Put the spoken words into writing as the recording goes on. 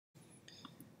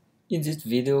In this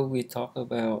video, we talk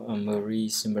about a Marie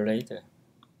simulator.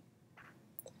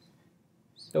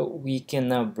 So we can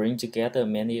now bring together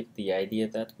many of the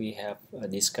ideas that we have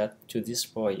discussed to this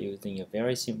point using a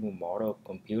very simple model of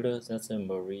computer that's a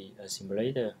Marie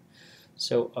simulator.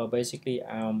 So basically,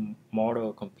 our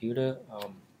model computer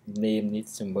name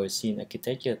needs a machine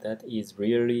architecture that is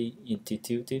really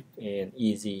intuitive and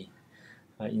easy.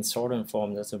 In shortened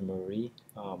form, that's a Marie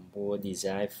were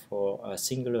designed for a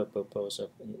singular purpose of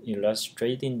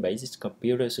illustrating basic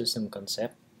computer system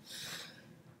concept.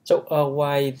 So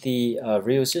why the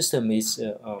real system is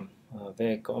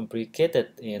very complicated,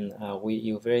 and we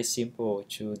use very simple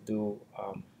to do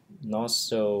not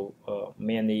so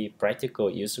many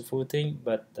practical useful things,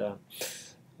 but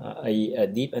a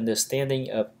deep understanding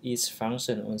of each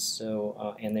function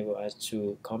also enable us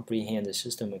to comprehend the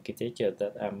system architecture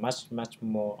that are much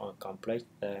more complex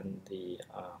than the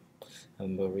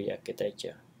Marie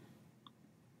architecture.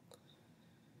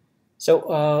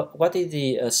 So what is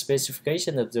the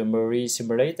specification of the Marie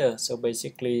simulator? So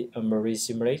basically a Marie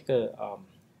simulator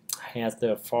has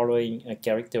the following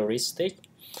characteristic.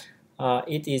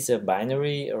 It is a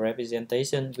binary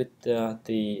representation with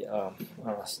the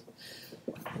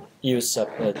use of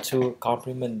two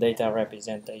complement data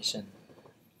representation.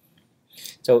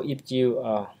 So if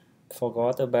you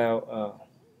forgot about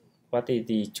what is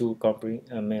the two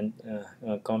complement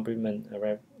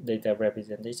data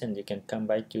representation, you can come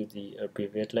back to the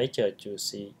previous lecture to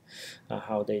see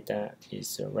how data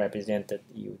is represented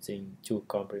using two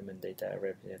complement data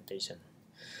representation.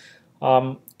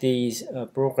 The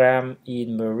program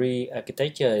in Marie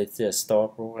architecture is a store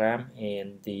program,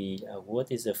 and the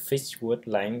word is a fixed word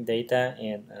length data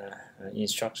and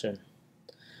instruction.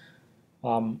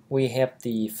 We have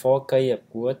the 4K of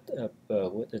word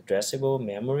addressable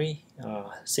memory,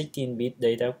 16-bit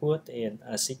data word, and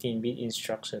a 16-bit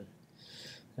instruction.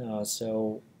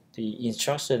 So the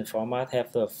instruction format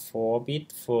have the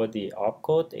 4-bit for the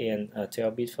opcode and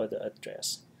 12-bit for the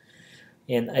address.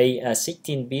 And a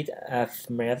 16-bit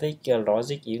arithmetic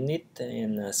logic unit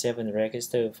and 7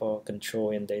 register for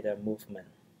control and data movement.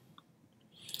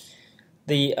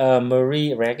 The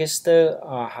Marie register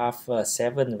have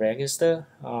 7 register.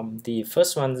 The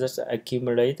first one is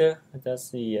accumulator. That's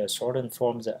the shortened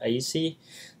form, the AC.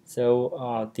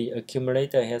 So the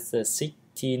accumulator has a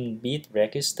 16-bit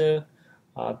register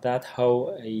that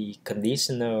hold a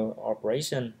conditional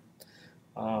operation.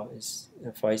 Is,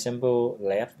 for example,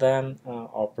 less than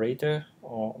operator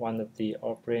or one of the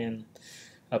operand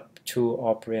up to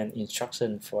operand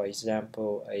instruction. For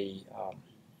example, a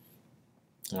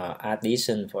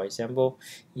addition, for example.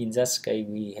 In this case,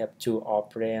 we have two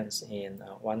operands, and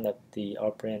one of the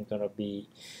operand gonna be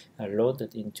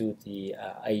loaded into the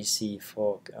AC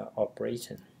for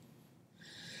operation.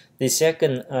 The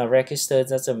second register,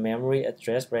 that's a memory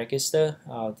address register.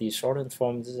 The shortened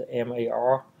form is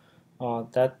MAR.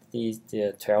 That is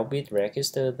the 12-bit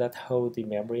register that holds the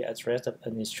memory address of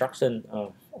an instruction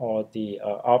or the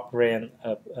operand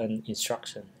of an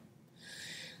instruction.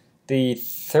 The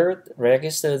third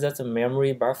register, that's a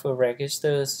memory buffer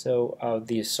register. So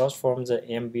the source form is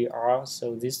MBR.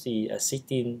 So this is the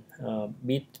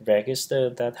 16-bit register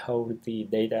that holds the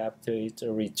data after its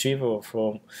retrieval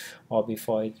from or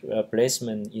before its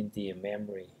placement in the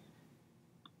memory.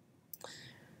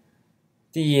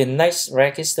 The next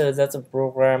register, that's a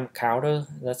program counter,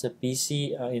 that's a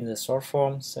PC in the short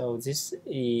form. So this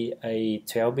is a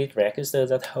 12-bit register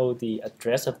that holds the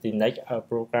address of the next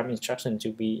program instruction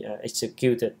to be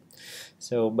executed.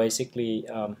 So basically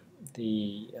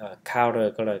the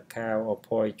counter gonna count or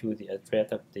point to the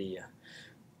address of the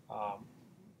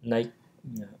next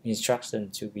instruction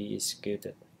to be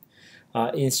executed.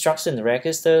 Instruction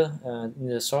register in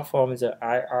the short form is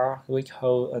IR, which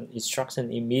holds an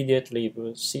instruction immediately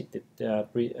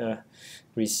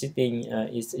preceding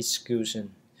its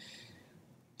execution.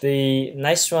 The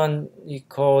next one we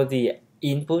call the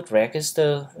input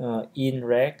register,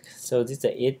 INREG. So this is the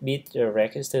 8-bit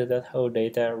register that holds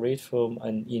data read from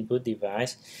an input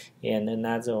device, and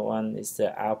another one is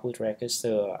the output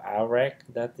register, or OUTREG.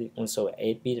 That is also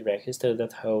 8-bit register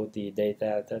that holds the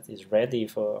data that is ready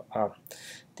for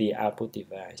the output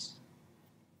device.